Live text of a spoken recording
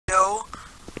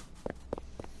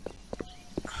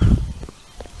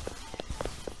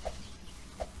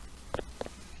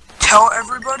tell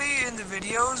everybody in the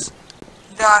videos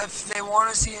that if they want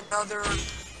to see another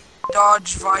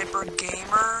Dodge Viper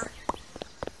Gamer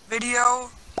video,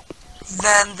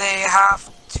 then they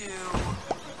have to,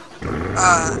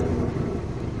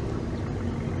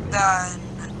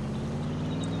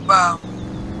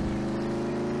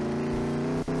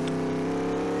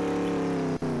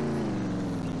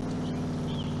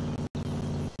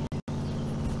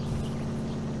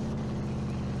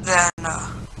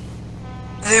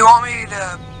 if they want me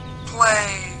to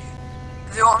play,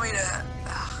 if they want me to,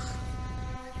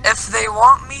 if they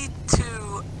want me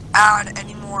to add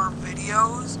any more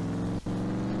videos,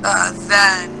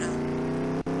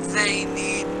 then they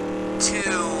need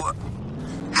to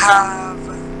have,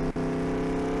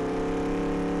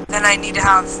 then I need to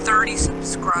have 30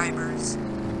 subscribers.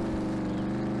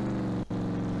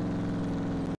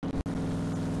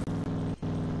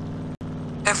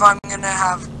 If I'm gonna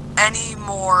have any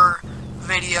more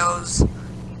videos,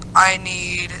 I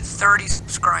need 30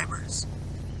 subscribers.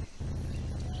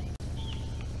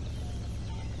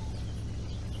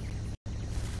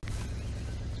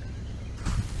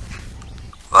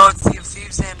 Well, it's Sea of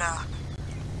Thieves, and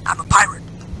I'm a pirate.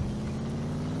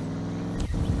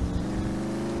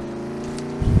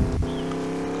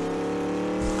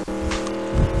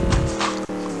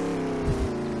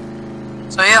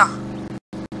 So yeah,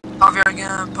 I'll be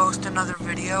gonna post another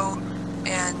video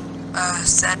and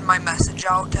send my message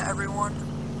out to everyone.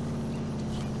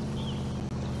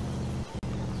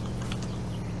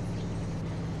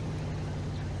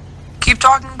 Keep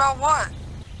talking about what?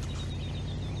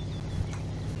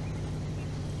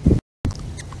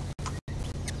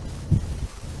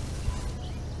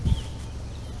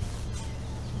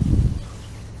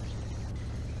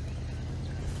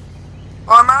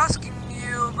 Well, I'm asking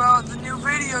you about the new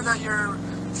video that you're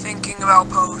thinking about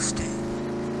posting.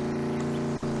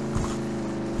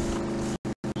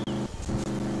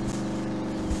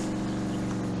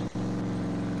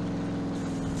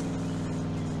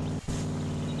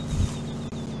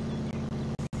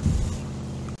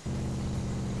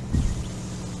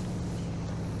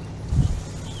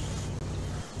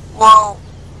 Well,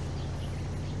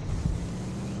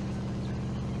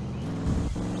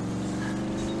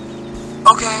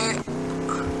 okay.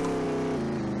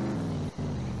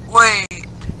 Wait.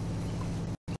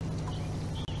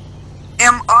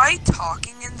 Am I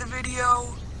talking in the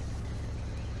video?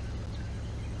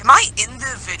 Am I in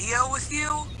the video with you?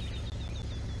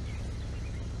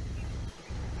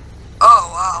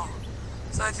 Oh, wow.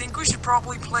 So I think we should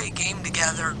probably play a game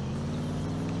together.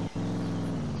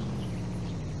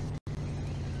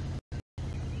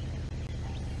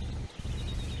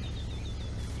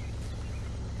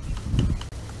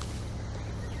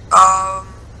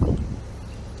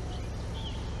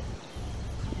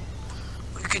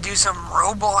 We could do some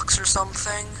Roblox or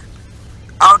something.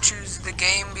 I'll choose the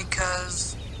game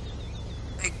because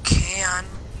I can't.